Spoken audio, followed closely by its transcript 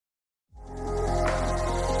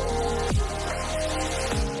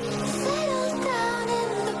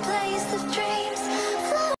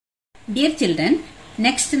Dear children,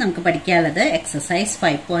 next നമുക്ക് പഠിക്കാനുള്ളത് exercise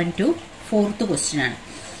 5.2 fourth question ആണ്.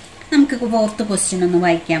 നമുക്ക് fourth question ഒന്ന്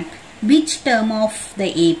വായിക്കാം. Which term of the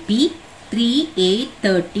AP 3, 8,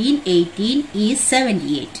 13, 18 is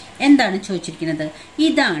 78? എന്താണ് ചോദിച്ചിരിക്കുന്നത്?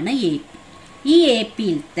 ഇതാണ് AP. ഈ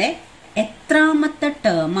APയിലത്തെ എത്രാമത്തെ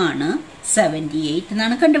ടേം ആണ് 78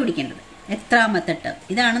 എന്നാണ് കണ്ടുപിടിക്കേണ്ടത്. എത്രാമത്തെ ടേം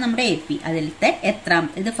ഇതാണ് നമ്മുടെ AP. അതിലത്തെ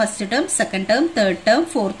ഇത് first term, second term, third term,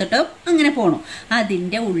 fourth term അങ്ങനെ പോണു.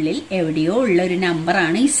 അതിന്റെ ഉള്ളിൽ എവിടെയോ ഉള്ള ഒരു നമ്പർ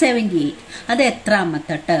ആണ് ഈ 78. അത്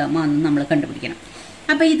എത്രാമത്തെ ടേം ആണെന്ന് നമ്മൾ കണ്ടുപിടിക്കണം.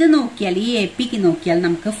 അപ്പൊ ഇത് നോക്കിയാൽ ഈ APക്ക് നോക്കിയാൽ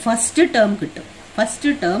നമുക്ക് ഫസ്റ്റ് ടേം കിട്ടും.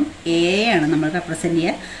 ഫസ്റ്റ് ടേം A ആണ് നമ്മൾ റെപ്രസെന്റ്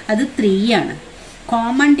ചെയ്യുക. അത് 3 ആണ്.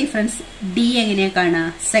 കോമൺ ഡിഫറൻസ് ഡി എങ്ങനെയാ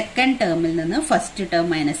കാണുക? സെക്കൻഡ് ടേമിൽ നിന്ന് ഫസ്റ്റ് ടേം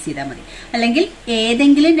മൈനസ് ചെയ്താൽ മതി. അല്ലെങ്കിൽ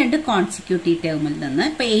ഏതെങ്കിലും രണ്ട് കോൺസിക്യൂട്ടീവ് ടേമിൽ നിന്ന്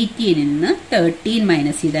ഇപ്പൊ 18 നിന്ന് 13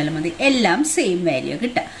 മൈനസ് ചെയ്താലും മതി. എല്ലാം സെയിം വാല്യൂ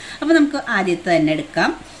കിട്ടുക. അപ്പൊ നമുക്ക് ആദ്യത്തെ തന്നെ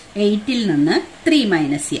എടുക്കാം. 8ൽ നിന്ന് 3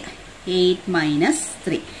 മൈനസ് ചെയ്യാം. 8 മൈനസ്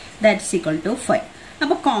 3 ദാറ്റ്സ് ഈക്വൽ ടു 5.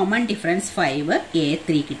 അപ്പൊ കോമൺ ഡിഫറൻസ് 5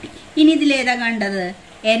 A3 കിട്ടി. ഇനി ഇതിൽ ഏതാ കണ്ടത്?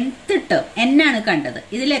 nth ടേം n ആണ് കണ്ടത്.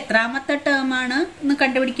 ഇതിൽ എത്രാമത്തെ ടേം ആണ് എന്ന്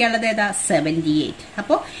കണ്ടുപിടിക്കാനുള്ളത് ഏതാ? 78.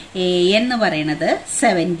 അപ്പോ A എന്ന് പറയുന്നത്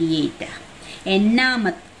 78.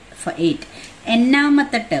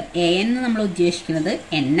 എന്നാമത്തെ ടേം A എന്ന് നമ്മൾ ഉദ്ദേശിക്കുന്നത്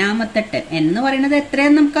എന്നാമത്തെ ടേം എന്ന് പറയുന്നത്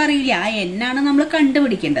എത്രയെന്ന് നമുക്കറിയില്ല. ആ n ആണ് നമ്മൾ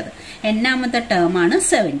കണ്ടുപിടിക്കേണ്ടത്. എന്നാമത്തെ ടേം ആണ്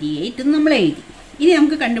 78 എന്ന് നമ്മൾ എഴുതി. ഇനി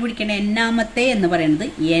നമുക്ക് കണ്ടുപിടിക്കേണ്ട എന്നാമത്തെ എന്ന് പറയുന്നത്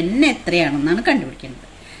n എത്രയാണെന്നാണ് കണ്ടുപിടിക്കേണ്ടത്.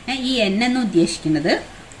 ഈ n എന്ന് ഉദ്ദേശിക്കുന്നത്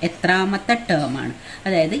എത്രാമത്തെ ടേം ആണ്.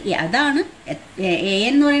 അതായത് അതാണ് A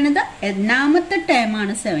എന്ന് പറയുന്നത് എന്നാമത്തെ ടേം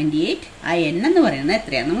ആണ് 78. ആ n എന്ന് പറയുന്നത്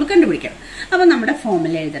എത്രയാണ് നമ്മൾ കണ്ടുപിടിക്കണം. അപ്പൊ നമ്മുടെ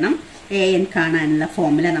ഫോർമുല എഴുതണം. an കാണാനുള്ള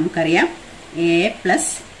ഫോർമുല നമുക്കറിയാം. A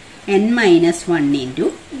plus n minus 1 into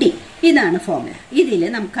D. ഇതാണ് ഫോർമുല. ഇതിൽ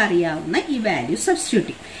നമുക്കറിയാവുന്ന ഈ വാല്യൂ സബ്സ്റ്റിറ്റ്യൂട്ട്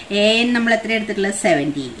ചെയ്യും. an നമ്മൾ എത്ര എടുത്തിട്ടുള്ളത്?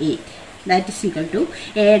 78. ദാറ്റ് ഇസ് ഈക്വൽ ടു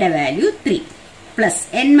എയുടെ വാല്യൂ 3 പ്ലസ്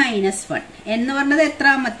n മൈനസ് 1 എന്ന് പറഞ്ഞത്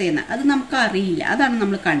എത്രാമത്തേന്ന് അത് നമുക്ക് അറിയില്ല. അതാണ്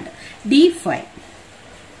നമ്മൾ കണ്ടത്. D5.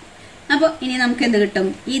 അപ്പൊ ഇനി നമുക്ക് എന്ത് കിട്ടും?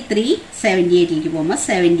 ഈ 3 78ലേക്ക് പോകുമ്പോൾ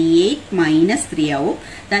 78 മൈനസ് 3 ആവും.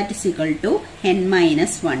 That is equal to n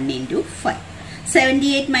minus 1 into 5.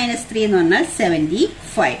 78 minus 3 എന്ന് പറഞ്ഞാൽ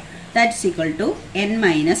 75. That is equal to n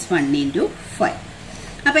minus 1 into 5.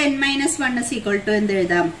 അപ്പൊ n minus 1 is equal to എന്ത്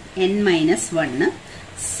എഴുതാം? n മൈനസ് 1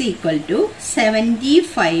 ഈക്വൽ ടു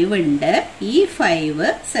 75 ഉണ്ട്. ഈ 5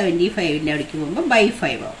 75ന്റെ അവിടേക്ക് പോകുമ്പോൾ ബൈ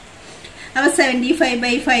 5 ആവും. അപ്പൊ 75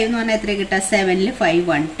 ബൈ 5 എന്ന് പറഞ്ഞാൽ എത്ര കിട്ടുക? 7ൽ 5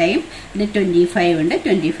 1 ടൈം, പിന്നെ 25 ഉണ്ട്.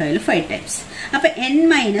 25ൽ 5 ടൈംസ്. അപ്പൊ n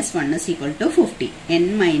minus 1 is equal to 50. n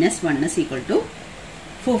minus 1 is equal to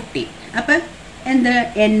 50. അപ്പൊ എന്ത്?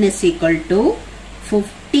 n is equal to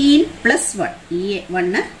 15 plus 1. ഈ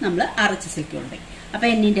 1 നമ്മൾ അറച്ച് സെക്യൂർ ഉണ്ടായി. അപ്പൊ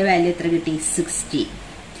എന്നിന്റെ വാല്യൂ എത്ര കിട്ടി? 60.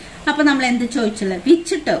 അപ്പൊ നമ്മൾ എന്ത് ചോദിച്ചുള്ളത്?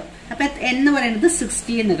 Which term? അപ്പൊ എന്ന് പറയുന്നത്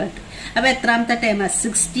 60 എന്ന് കിട്ടും. അപ്പൊ എത്രാമത്തെ term?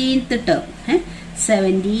 16th term.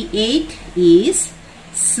 78 is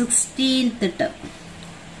 16th term.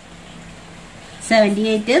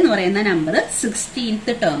 78 എന്ന് പറയുന്ന നമ്പർ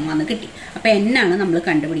 16th ടേം ആണ് കിട്ടി. അപ്പൊ എന്നാണ് നമ്മൾ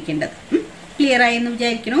കണ്ടുപിടിക്കേണ്ടത്. ക്ലിയർ ആയി എന്ന്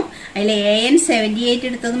വിചാരിക്കണു. അതിൽ an 78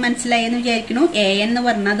 എടുത്തത് മനസ്സിലായി എന്ന് വിചാരിക്കണു. a എന്ന്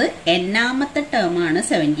പറഞ്ഞത് എന്നാമത്തെ ടേം ആണ്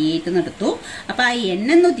 78 എന്ന് എടുത്തു. അപ്പൊ ആ n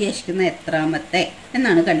എന്ന് ഉദ്ദേശിക്കുന്നത് എത്രാമത്തെ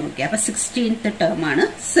എന്നാണ് കണ്ടുപിടിക്കുക. അപ്പൊ 16th ടേം ആണ്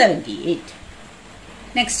 78.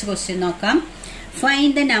 നെക്സ്റ്റ് ക്വസ്റ്റ്യൻ നോക്കാം.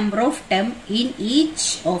 Find the number of term in each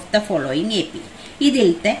of the following AP.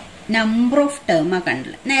 ഇതിലത്തെ നമ്പർ ഓഫ് ടേം ആ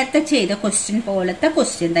കണ്ടില്ല. നേരത്തെ ചെയ്ത ക്വസ്റ്റ്യൻ പോലത്തെ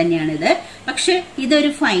ക്വസ്റ്റ്യൻ തന്നെയാണിത്. പക്ഷെ ഇതൊരു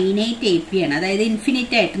ഫൈനൈറ്റ് AP ആണ്. അതായത്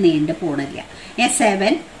ഇൻഫിനിറ്റ് ആയിട്ട് നീണ്ടു പോണില്ല.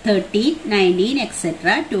 7, 13, 19 എക്സെട്ര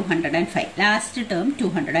 205. ലാസ്റ്റ് ടേം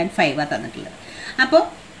 205 ആ തന്നിട്ടുള്ളത്. അപ്പോൾ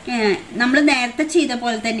നമ്മൾ നേരത്തെ ചെയ്ത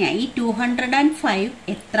പോലെ തന്നെയാണ് ഈ 205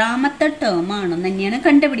 എത്രാമത്തെ ടേം ആണെന്ന് തന്നെയാണ്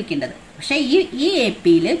കണ്ടുപിടിക്കേണ്ടത്. പക്ഷെ ഈ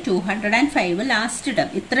APയിൽ 205 ലാസ്റ്റ് ടേം,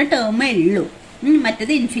 ഇത്ര ടേമേ ഉള്ളൂ.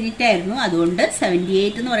 മറ്റേത് ഇൻഫിനിറ്റ് ആയിരുന്നു. അതുകൊണ്ട്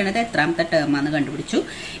 78 എന്ന് പറയുന്നത് എത്രാമത്തെ ടേം ആണെന്ന് കണ്ടുപിടിച്ചു.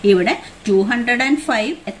 ഇവിടെ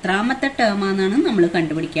 205 എത്രാമത്തെ ടേം ആണെന്നാണ് നമ്മൾ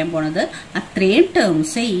കണ്ടുപിടിക്കാൻ പോണത്. അത്രയും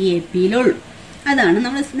ടേംസ് ഈ APയിലുള്ളൂ. അതാണ്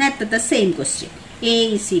നമ്മൾ നേരത്തെ same question. A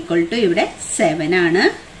is equal to ഇവിടെ 7 ആണ്.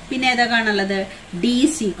 പിന്നെ ഏതാ കാണുള്ളത്? D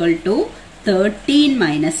is equal to 13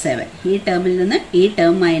 minus 7. ഈ ടേമിൽ നിന്ന് ഈ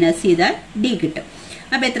ടേം മൈനസ് ചെയ്താൽ D കിട്ടും.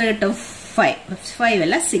 അപ്പൊ എത്ര കിട്ടും? 5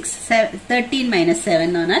 അല്ല 6. 13 മൈനസ് 7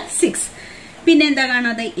 എന്ന് പറഞ്ഞാൽ 6. പിന്നെ എന്താ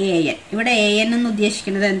കാണാതെ? an. ഇവിടെ an എന്ന്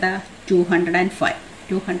ഉദ്ദേശിക്കുന്നത് എന്താ? 205.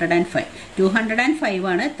 205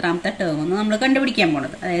 ആണ് എത്രാമത്തെ ടേം എന്ന് നമ്മൾ കണ്ടുപിടിക്കാൻ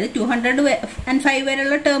പോണത്. അതായത് 205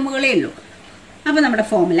 വരെയുള്ള ടേമുകളേ ഉള്ളൂ. അപ്പൊ നമ്മുടെ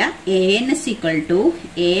formula an is equal to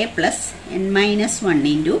a plus n minus 1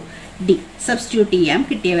 into D. Substitute ചെയ്യാം.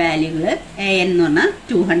 കിട്ടിയ വാല്യൂകള് an എന്ന് പറഞ്ഞാൽ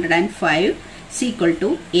 205 ഈക്വൽ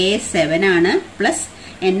ടു a 7 ആണ് പ്ലസ്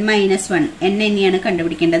n-1 n തന്നെയാണ്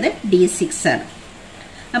കണ്ടുപിടിക്കേണ്ടത്, d6 ആണ്.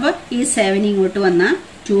 അപ്പോൾ ഈ 7 ഇങ്ങോട്ട് വന്നാൽ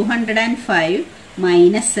 205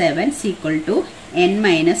 minus 7 is equal to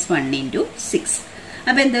n-1 into 6.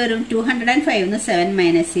 അപ്പോൾ എന്ത് വരും? 205 7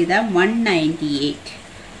 മൈനസ് ചെയ്താൽ 198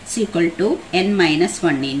 is equal to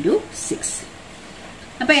n-1 into 6.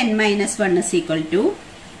 അപ്പോൾ n-1 is equal to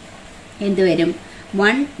എന്ത് വരും?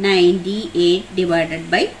 198 divided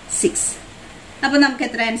by 6. അപ്പോൾ നമുക്ക്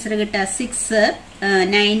എത്ര ആൻസർ കിട്ടുക? 6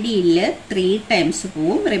 90ൽ 3 ടൈംസ്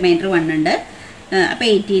പോവും, റിമൈൻഡർ 1 ഉണ്ട്. അപ്പോൾ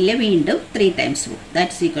 80ൽ വീണ്ടും 3 ടൈംസ് പോവും.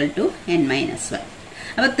 That is equal to n-1.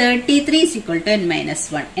 അപ്പോൾ 33 is equal to n-1.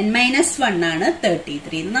 n-1 ആണ്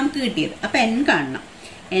 33 എന്ന് നമുക്ക് കിട്ടിയത്. അപ്പോൾ n കാണണം.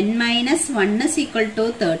 n-1 is equal to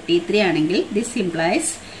 33 ആണെങ്കിൽ this implies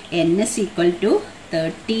n is equal to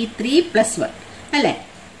 33 plus 1 അല്ലേ?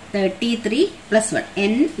 33 plus 1.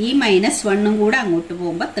 n ഈ -1 കൂടെ അങ്ങോട്ട്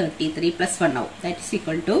പോകുമ്പോൾ 33 plus 1 ആവും. That is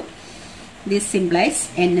equal to this implies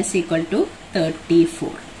n is equal to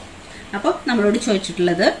 34. അപ്പോൾ നമ്മളോട്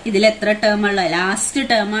ചോദിച്ചിട്ടുള്ളത് ഇതിൽ എത്ര ടേം ഉള്ള ലാസ്റ്റ്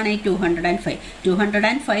ടേം ആണ് ഈ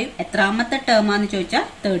 205 എത്രാമത്തെ ടേം ആണെന്ന് ചോദിച്ചാൽ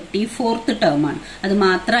 34th ടേം ആണ്. അത്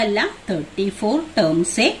മാത്രമല്ല 34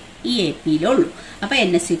 ടേംസേ ഈ AP-യിലുള്ളൂ. അപ്പോൾ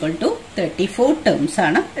n is equal to 34 terms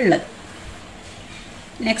ആണ് ഉള്ളത്.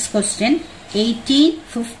 Next question 18,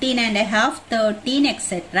 15 and a half, 13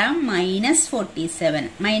 etc.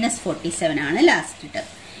 -47 ആണ് ലാസ്റ്റ് ടേം.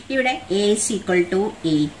 ഇവിടെ a is equal to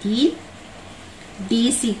 18, d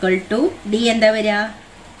is equal to d എന്താ വരിക?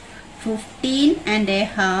 15 and a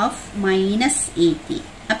half minus 18.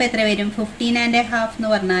 അപ്പോൾ എത്ര വരും? 15 and a half എന്ന്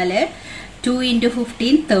പറഞ്ഞാൽ 2 into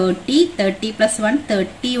 15 30 plus 1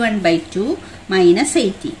 31/2 minus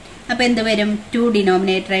 18. അപ്പോൾ എന്ത് വരും? 2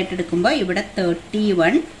 ഡിനോമിനേറ്റർ ആയിട്ട് എടുക്കുമ്പോൾ ഇവിടെ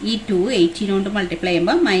 31, ഈ 2 18 കൊണ്ട് മൾട്ടിപ്ലൈ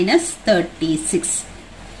ചെയ്യുമ്പോൾ -36.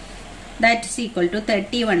 ദാറ്റ് ഇസ് ഈക്വൽ ടു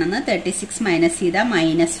 31 എന്ന് 36 മൈനസ് ചെയ്താൽ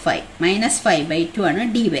 -5/2 ആണ്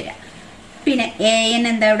d വരിക. പിന്നെ an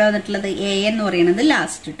എന്താ ഇവിടെ വന്നിട്ടുള്ളത്? an എന്ന് പറയുന്നത്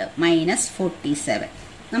ലാസ്റ്റ് ടേം -47.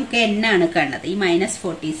 നമുക്ക് n ആണ് കാണുന്നത്. ഈ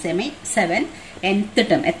 -47 nth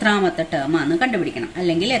ടേം എത്രാമത്തെ ടേം ആണെന്ന് കണ്ടുപിടിക്കണം,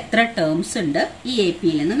 അല്ലെങ്കിൽ എത്ര ടേംസ് ഉണ്ട് ഈ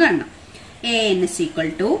AP-യിൽ നിന്ന് കാണണം. an is equal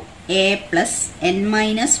to a plus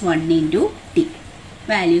n-1 into t.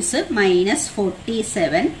 Values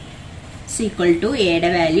 -47 is equal to a യുടെ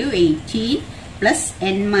വാല്യൂ 18 പ്ലസ്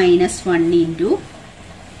n-1 into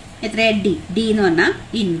എത്ര? d എന്ന് പറഞ്ഞാൽ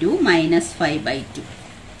ഇൻറ്റു -5/2.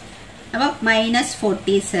 അപ്പോൾ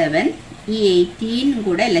 -47 ഈ 18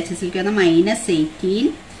 കൂടെ LHSലേക്ക് വന്ന -18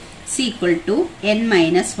 is equal to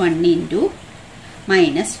n-1 into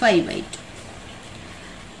 -5/2.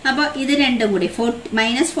 അപ്പോൾ ഇത് രണ്ടും കൂടി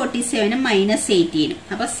 -47 -18.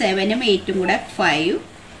 അപ്പോൾ 7ഉം 8ഉം കൂടെ 5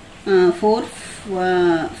 4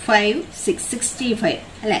 5 6 65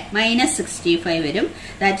 അല്ലെ? -65 വരും.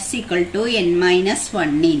 That is equal to n-1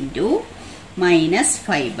 into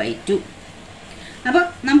 -5/2. അപ്പോൾ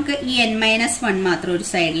നമുക്ക് ഈ n-1 മാത്രം ഒരു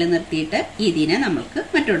സൈഡിൽ നിർത്തിയിട്ട് ഇതിനെ നമുക്ക്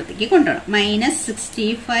മറ്റൊടത്തേക്ക് കൊണ്ടുപോകണം.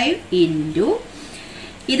 -65 into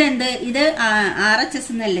ഇതെന്ത്? ഇത് RHS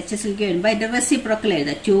എന്ന് LHSലേക്ക് വരുമ്പോൾ അതിന്റെ റെസിപ്രോക്കൽ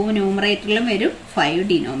എഴുതുക. 2 ന്യൂമറേറ്ററിലും വരും, 5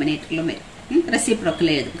 ഡിനോമിനേറ്ററിലും വരും. റെസിപ്രോക്കൽ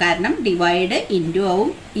എഴുതും, കാരണം ഡിവൈഡ് ഇൻറ്റു ആവും,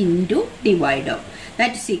 ഇൻറ്റു ഡിവൈഡ് ആവും.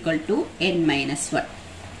 That is equal to n-1.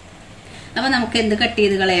 അപ്പോൾ നമുക്ക് എന്ത് കട്ട്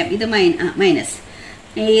ചെയ്ത് കളയാം? ഇത് മൈനസ്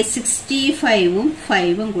 65ഉം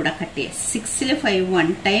 5ഉം കൂടെ കട്ട് ചെയ്യാം. 6ൽ 5 1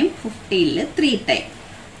 ടൈം, 15ൽ 3 ടൈം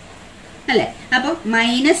അല്ലെ? അപ്പോൾ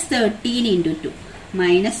 -13 into 2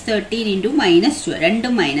 -13 into -2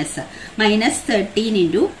 രണ്ടും മൈനസ്. -13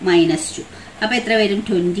 into -2 അപ്പോൾ എത്ര വരും?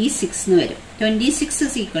 26 എന്ന് വരും. 26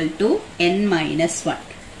 is equal to n-1.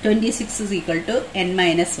 26 is equal to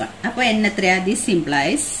n-1. അപ്പോൾ n എത്രയാ? This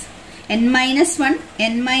implies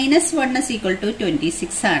n-1 is equal to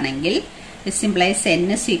 26 ആണെങ്കിൽ this implies n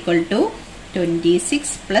is equal to 26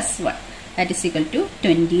 plus 1. That is equal to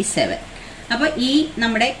 27. അപ്പോൾ ഈ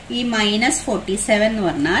നമ്മുടെ ഈ -47 എന്ന്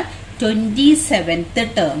പറഞ്ഞാൽ 27th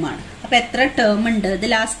ടേം ആണ്. അപ്പോൾ എത്ര ടേം ഉണ്ട്? ഇത്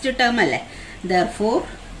ലാസ്റ്റ് ടേം അല്ലേ? therefore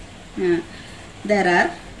there are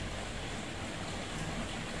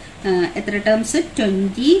എത്ര terms?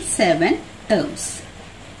 27 terms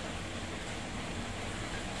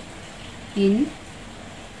in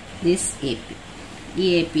this AP. ഈ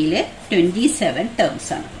AP-ലെ 27 ടേംസ്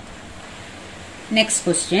ആണ്. Next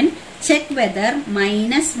question, check whether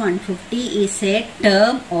 -150 is a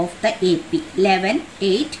term of the AP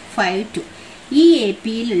 11,852. ഈ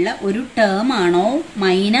AP-യിലുള്ള ഒരു ടേം ആണോ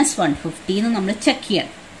 -150 എന്ന് നമ്മൾ ചെക്ക്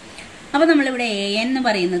ചെയ്യണം. അപ്പോൾ നമ്മളിവിടെ an എന്ന്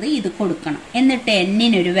പറയുന്നത് ഇത് കൊടുക്കണം, എന്നിട്ട്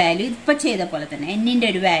n-ന് വാല്യൂ ഇപ്പൊ ചെയ്ത പോലെ തന്നെ n-ന്റെ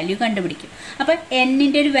ഒരു വാല്യൂ കണ്ടുപിടിക്കും. അപ്പൊ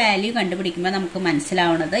n-ന്റെ ഒരു വാല്യൂ കണ്ടുപിടിക്കുമ്പോൾ നമുക്ക്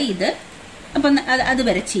മനസ്സിലാവുന്നത് ഇത്. അപ്പൊ അത്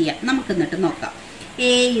വരെ ചെയ്യാം. നമുക്ക് എന്നിട്ട് നോക്കാം.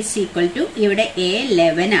 a is equal to ഇവിടെ a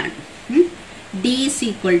 11 ആണ്. d is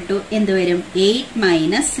equal to എന്ത് വരും 8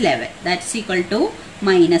 minus 11 that's equal to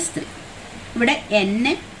 -3. ഇവിടെ n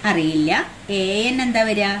അറിയില്ല. an എന്താ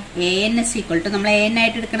വരിക an is equal to നമ്മൾ an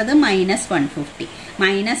ആയിട്ട് എടുക്കുന്നത് -150.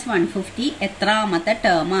 -150 എത്രാമത്തെ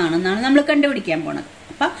ടേം ആണെന്നാണ് നമ്മൾ കണ്ടുപിടിക്കാൻ പോണത്.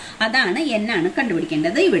 അപ്പൊ അതാണ് n ആണ്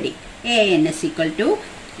കണ്ടുപിടിക്കേണ്ടത് ഇവിടെ. an is equal to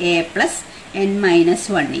a plus n minus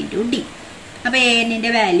 1 into d. അപ്പൊ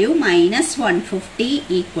anന്റെ വാല്യൂ -150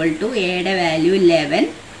 ഈക്വൽ ടു എയുടെ value 11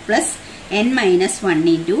 plus n minus 1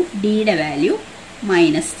 into ഡിയുടെ വാല്യൂ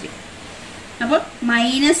 -3. അപ്പോൾ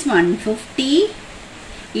 -150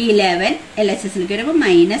 11 LHSലേക്ക് വരുമ്പോൾ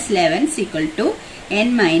 -11 equal to n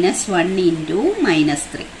minus 1 into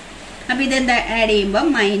 -3. അപ്പൊ ഇതെന്താ ആഡ് ചെയ്യുമ്പോൾ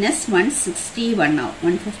 -161 ആവും.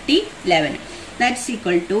 150 11 that's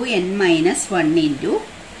equal to n minus 1 into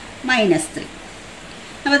 -3.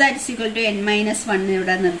 അപ്പോൾ that equal to n minus 1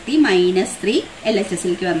 ഇവിടെ നിർത്തി -3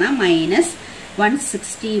 LHSലേക്ക് വന്നാൽ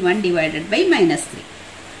 -161 ഡിവൈഡഡ് ബൈ -3.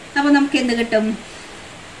 അപ്പോൾ നമുക്ക് എന്ത് കിട്ടും?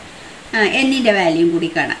 എന്നിന്റെ വാല്യൂ കൂടി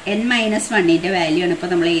കാണാം. n minus 1ന്റെ വാല്യൂ ആണ് ഇപ്പോൾ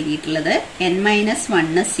നമ്മൾ എഴുതിയിട്ടുള്ളത്. n minus 1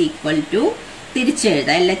 is equal to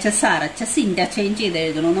തിരിച്ചെഴുതാം. LHS RHS interchange ചെയ്ത്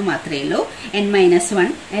എഴുതണമെന്ന് മാത്രമേ ഉള്ളൂ. n minus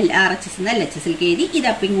 1 RHS എന്ന് LHSലേക്ക് എഴുതി,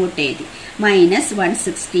 ഇതപ്പം ഇങ്ങോട്ട് എഴുതി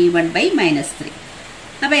 -161 ബൈ -3.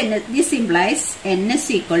 അപ്പൊ this implies n is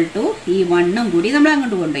equal to ഈ 1ഉം കൂടി നമ്മൾ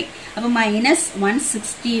അങ്ങോട്ട് കൊണ്ടുപോയി. അപ്പൊ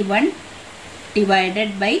 -161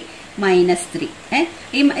 ഡിവൈഡഡ് ബൈ -3.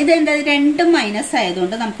 ഇതെന്താ രണ്ടും മൈനസ്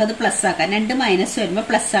ആയതുകൊണ്ട് നമുക്കത് പ്ലസ് ആക്കാം. 2 മൈനസ് വരുമ്പോൾ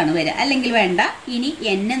പ്ലസ് ആണ് വരിക. അല്ലെങ്കിൽ വേണ്ട, ഇനി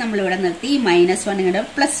n നമ്മളിവിടെ നിർത്തി ഈ -1 ഇങ്ങോട്ട്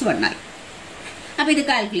 +1 ആയി. അപ്പൊ ഇത്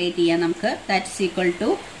കാൽക്കുലേറ്റ് ചെയ്യാം നമുക്ക്. ദാറ്റ്സ് ഈക്വൽ ടു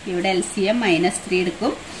ഇവിടെ LCM -3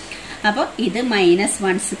 എടുക്കും. അപ്പോൾ ഇത്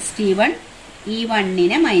 -161 ഈ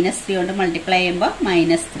 1നെ -3 കൊണ്ട് മൾട്ടിപ്ലൈ ചെയ്യുമ്പോൾ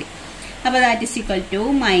 -3. അപ്പോൾ that is equal to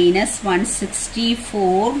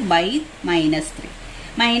 -164 by -3.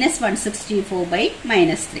 -164 by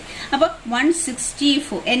 -3. അപ്പോൾ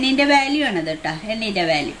 164 എന്നിന്റെ വാല്യൂ ആണത് കേട്ടോ. എന്നിന്റെ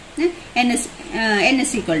value n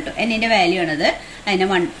is equal to എന്നിന്റെ വാല്യൂ ആണത്. അതിനെ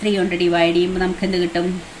 3 കൊണ്ട് ഡിവൈഡ് ചെയ്യുമ്പോൾ നമുക്ക് എന്ത് കിട്ടും?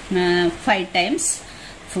 5 times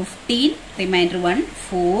 15 റിമൈൻഡർ 1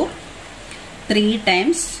 4 3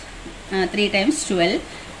 times 12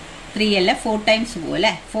 3 അല്ല 4 times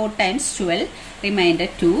പോലെ 4 times 12 റിമൈൻഡർ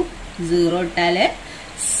 2 0 ഇട്ടാല്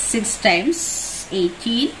 6 times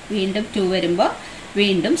 18 വീണ്ടും 2 വരുമ്പോൾ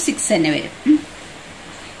വീണ്ടും 6 തന്നെ വരും.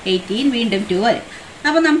 18 വീണ്ടും 2 വരും.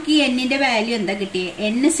 അപ്പൊ നമുക്ക് ഈ എന്നിന്റെ വാല്യൂ എന്താ കിട്ടിയത്?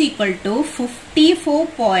 n is equal to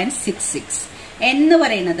 54.66. എന്ന്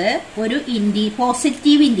പറയുന്നത് ഒരു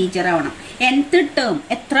പോസിറ്റീവ് ഇന്റീജർ ആവണം. nth ടേം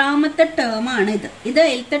എത്രാമത്തെ ടേം ആണ് ഇത്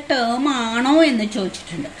nth ടേം ആണോ എന്ന്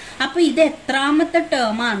ചോദിച്ചിട്ടുണ്ട്. അപ്പൊ ഇത് എത്രാമത്തെ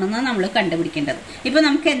ടേം ആണെന്ന് നമ്മൾ കണ്ടുപിടിക്കേണ്ടത്. ഇപ്പൊ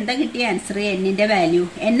നമുക്ക് എന്താ കിട്ടിയ ആൻസർ? എന്നിന്റെ value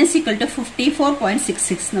n is equal to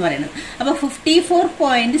 54.66 എന്ന് പറയുന്നത്. അപ്പൊ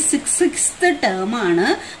 54.66 ടേം ആണ്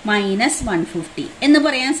 -150 എന്ന്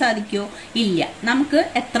പറയാൻ സാധിക്കുമോ? ഇല്ല. നമുക്ക്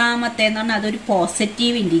എത്രാമത്തെ എന്ന് പറഞ്ഞാൽ അതൊരു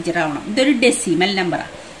പോസിറ്റീവ് ഇന്റീജർ ആവണം. ഇതൊരു ഡെസിമൽ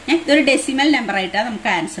നമ്പറാണ്. ഇതൊരു ഡെസിമൽ നമ്പർ ആയിട്ടാണ് നമുക്ക്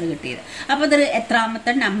ആൻസർ കിട്ടിയത്. അപ്പൊ ഇത്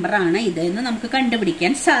എത്രാമത്തെ നമ്പർ ആണ് ഇത് എന്ന് നമുക്ക്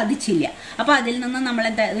കണ്ടുപിടിക്കാൻ സാധിച്ചില്ല. അപ്പൊ അതിൽ നിന്ന് നമ്മൾ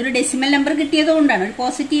എന്താ ഒരു ഡെസിമൽ നമ്പർ കിട്ടിയത് കൊണ്ടാണ്, ഒരു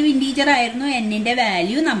പോസിറ്റീവ് ഇന്റീജർ ആയിരുന്നു എന്നിന്റെ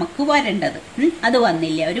വാല്യൂ നമുക്ക് വരേണ്ടത്. അത്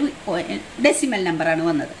വന്നില്ല, ഒരു ഡെസിമൽ നമ്പർ ആണ്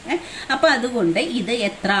വന്നത്. അപ്പൊ അതുകൊണ്ട് ഇത്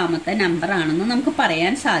എത്രാമത്തെ നമ്പർ ആണെന്ന് നമുക്ക്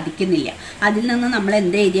പറയാൻ സാധിക്കുന്നില്ല. അതിൽ നിന്ന് നമ്മൾ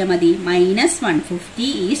എന്ത് എഴുതിയാൽ മതി?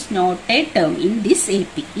 -150 is not A term in this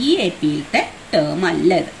AP. ഈ APയിലത്തെ ടേം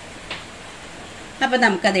അല്ല ഇത്. അപ്പൊ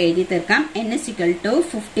നമുക്കത് എഴുതി തീർക്കാം. n is equal to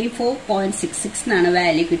 54.66 എന്നാണ്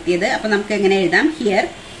വാല്യൂ കിട്ടിയത്. അപ്പൊ നമുക്ക് എങ്ങനെ എഴുതാം? Here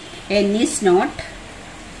n is not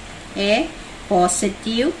a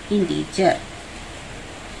positive integer.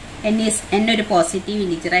 n ഒരു പോസിറ്റീവ്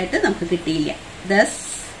ഇന്റീജർ ആയിട്ട് നമുക്ക് കിട്ടിയില്ല. thus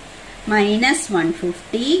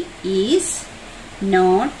 -150 is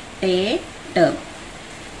not a term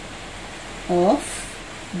of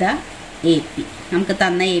the AP. നമുക്ക്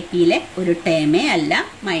തന്ന APയിലെ ഒരു ടേമേ അല്ല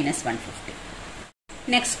 -150.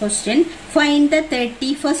 Next question. Find the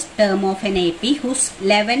 31st term of an AP whose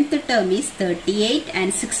 11th term is 38 and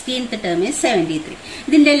 16th term is 73.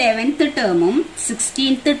 ഇതിന്റെ 11th termഉം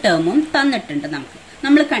 16th termഉം തന്നിട്ടുണ്ട് നമുക്ക്.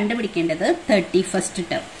 നമ്മൾ കണ്ടുപിടിക്കേണ്ടത് 31st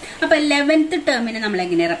term. അപ്പൊ 11th termനെ നമ്മൾ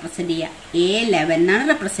എങ്ങനെ റെപ്രസെന്റ് ചെയ്യുക? A11 ആണ്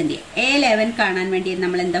റെപ്രസെന്റ് ചെയ്യുക. A11 കാണാൻ വേണ്ടി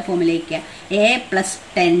നമ്മൾ എന്താ ഫോർമുലയ്ക്ക്? A plus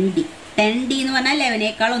 10D. 10D എന്ന് പറഞ്ഞാൽ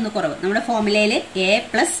 11നേക്കാൾ ഒന്ന് കുറവ്. നമ്മുടെ ഫോർമുലയിൽ A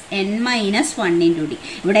plus n minus 1 into D.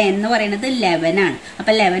 ഇവിടെ എന്ന് പറയുന്നത് 11 ആണ്. അപ്പൊ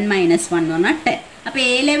 11 minus 1 എന്ന് പറഞ്ഞാൽ 10. അപ്പൊ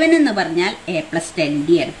A11 എന്ന് പറഞ്ഞാൽ A plus 10D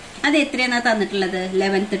ആണ്. അത് എത്രയാണ് തന്നിട്ടുള്ളത്?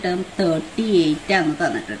 11th term 38 ആണ്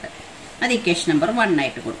തന്നിട്ടുണ്ട്. അത് ഇക്വേഷൻ നമ്പർ 1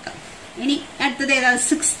 ആയിട്ട് കൊടുക്കാം. ഇനി അടുത്തത് ഏതാ?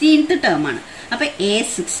 16th term ആണ്. അപ്പൊ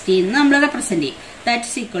A16 നമ്മൾ റെപ്രസെന്റ് ചെയ്യും.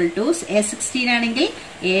 ദാറ്റ്സ് ഈക്വൽ ടു A16 ആണെങ്കിൽ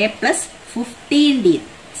A plus 15D.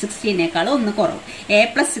 16നേക്കാളും 1 കുറവ്. a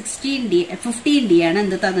പ്ലസ് 15d ആണ്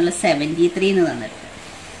എന്ത് തന്നുള്ളത് 73 എന്ന് തന്നിട്ട്.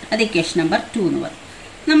 അത് ഇക്വേഷൻ നമ്പർ 2 എന്ന് പറയും.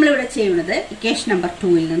 നമ്മളിവിടെ ചെയ്യുന്നത് ഇക്വേഷൻ നമ്പർ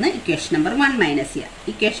 2ൽ നിന്ന് ഇക്വേഷൻ നമ്പർ 1 മൈനസ് ചെയ്യുക.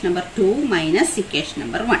 Equation number 2 minus equation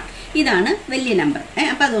number 1 ഇതാണ് വലിയ നമ്പർ.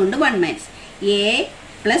 അപ്പൊ അതുകൊണ്ട് 1 minus a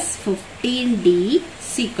plus 15d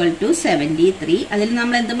equal to 73. അതിൽ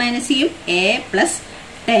നമ്മൾ എന്ത് മൈനസ് ചെയ്യും? a plus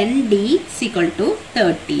 10d equal to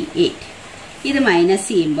 38. ഇത് മൈനസ്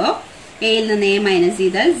ചെയ്യുമ്പോൾ എയിൽ നിന്ന് a മൈനസ്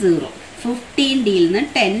ചെയ്താൽ 0, 15dയിൽ നിന്ന്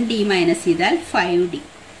 10d മൈനസ് ചെയ്താൽ 5d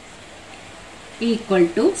ഈക്വൽ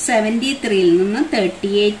ടു 73ൽ നിന്ന്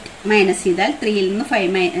 38 മൈനസ് ചെയ്താൽ 3ൽ നിന്ന്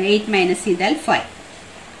 8 മൈനസ് ചെയ്താൽ 5.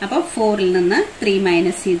 അപ്പോൾ 4ൽ നിന്ന് 3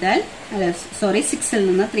 മൈനസ് ചെയ്താൽ 6ൽ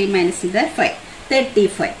നിന്ന് 3 മൈനസ് ചെയ്താൽ 5,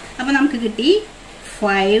 35. അപ്പോൾ നമുക്ക് കിട്ടി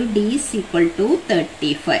 5d ഈക്വൽ ടു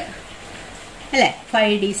 35 അല്ലെ.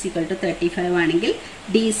 5d ഈക്വൽ ടു 35 ആണെങ്കിൽ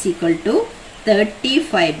d equal to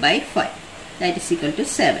 35/5 that is equal to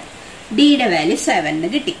 7. ഡിയുടെ വാല്യൂ 7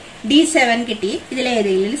 കിട്ടി. d 7 കിട്ടി.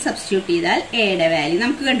 ഇതിലേതെങ്കിലും സബ്സ്റ്റിറ്റ്യൂട്ട് ചെയ്താൽ എയുടെ വാല്യൂ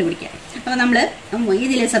നമുക്ക് കണ്ടുപിടിക്കാം. അപ്പൊ നമ്മൾ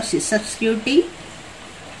ഇതിലെ substituting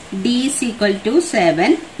d equal to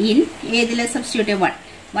 7 in ഏതിലെ substitute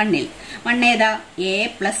 1ൽ 1 ഏതാ? a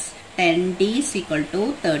plus 10d equal to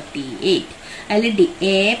 38. അതിൽ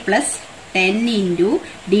a പ്ലസ് 10 ഇൻറ്റു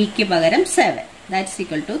ഡിക്ക് പകരം 7 ദാറ്റ്സ്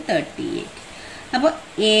ഈക്വൽ ടു 38. അപ്പോൾ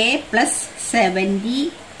a പ്ലസ് 70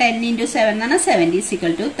 10 ഇൻറ്റു 7 എന്ന് പറഞ്ഞാൽ 70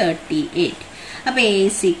 ഈക്വൽ ടു 38. അപ്പോൾ a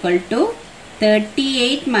is equal to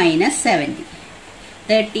 38 minus 70.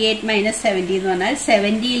 38 minus 70 എന്ന് പറഞ്ഞാൽ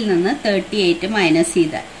 70ൽ നിന്ന് 38 മൈനസ്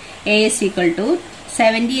ചെയ്താൽ a is equal to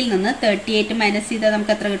 70ൽ നിന്ന് 38 മൈനസ് ചെയ്താൽ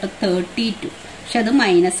നമുക്ക് എത്ര കിട്ടും? 32. പക്ഷെ അത്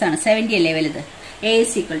മൈനസ് ആണ്, 70 അല്ലേ വലുത്. a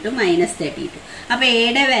is equal to minus 32. അപ്പൊ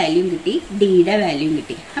എയുടെ വാല്യൂം കിട്ടി, ഡിയുടെ വാല്യൂം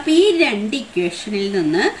കിട്ടി. അപ്പൊ ഈ രണ്ട് ഇക്വേഷനിൽ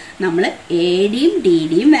നിന്ന് നമ്മൾ എയുടെയും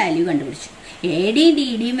ഡിയുടെയും വാല്യൂ കണ്ടുപിടിച്ചു. എയുടെയും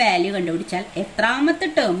ഡിയുടെയും വാല്യൂ കണ്ടുപിടിച്ചാൽ എത്രാമത്തെ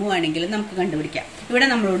ടേം വേണമെങ്കിലും നമുക്ക് കണ്ടുപിടിക്കാം. ഇവിടെ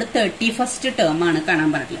നമ്മളോട് 31st ടേം ആണ് കാണാൻ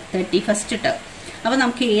പറഞ്ഞിട്ടുള്ളത്, 31st ടേം. അപ്പൊ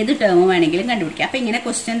നമുക്ക് ഏത് ടേം വേണമെങ്കിലും കണ്ടുപിടിക്കാം. അപ്പൊ ഇങ്ങനെ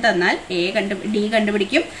ക്വസ്റ്റ്യൻ തന്നാൽ ഡി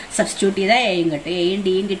കണ്ടുപിടിക്കും, സബ്സ്റ്റിറ്റ്യൂട്ട് ചെയ്താൽ എയും കിട്ടും. എയും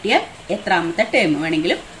ഡിയും കിട്ടിയാൽ എത്രാമത്തെ ടേം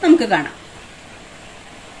വേണമെങ്കിലും നമുക്ക് കാണാം.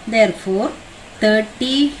 Therefore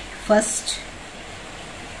 31st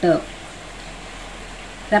ടേം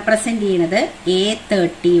റെപ്രസെന്റ് ചെയ്യുന്നത്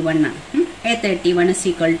A31 ആണ്. A31 is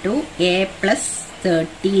equal to A plus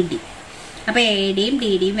 30D. അപ്പൊ എയുടെയും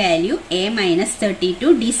ഡിയുടെയും വാല്യൂ A minus 32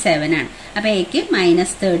 D7 ആണ്. അപ്പൊ എക്ക്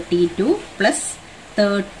minus 32 plus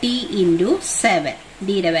 30 into 7.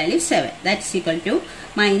 ഡിയുടെ value 7. That's equal to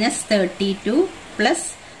minus 32 plus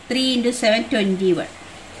 3 into 7 21.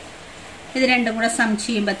 ഇത് രണ്ടും കൂടെ സം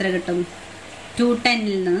ചെയ്യുമ്പോൾ എത്ര കിട്ടും?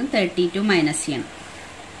 210ൽ നിന്ന് 32 മൈനസ് ചെയ്യണം.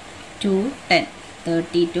 210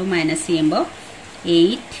 32 മൈനസ് ചെയ്യുമ്പോൾ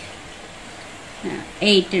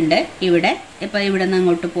 8 ഉണ്ട് ഇവിടെ. ഇപ്പൊ ഇവിടെ നിന്ന്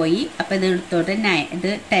അങ്ങോട്ട് പോയി. അപ്പൊ ഇത് എടുത്തോട്ട്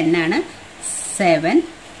ഇത് 10 ആണ്. 7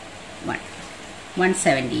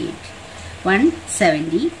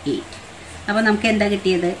 178. അപ്പൊ നമുക്ക് എന്താ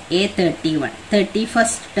കിട്ടിയത്? A31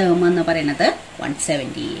 31st ടേം എന്ന് പറയുന്നത്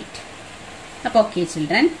 178. അപ്പൊ ഓക്കെ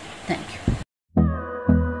ചിൽഡ്രൻ, താങ്ക് യു.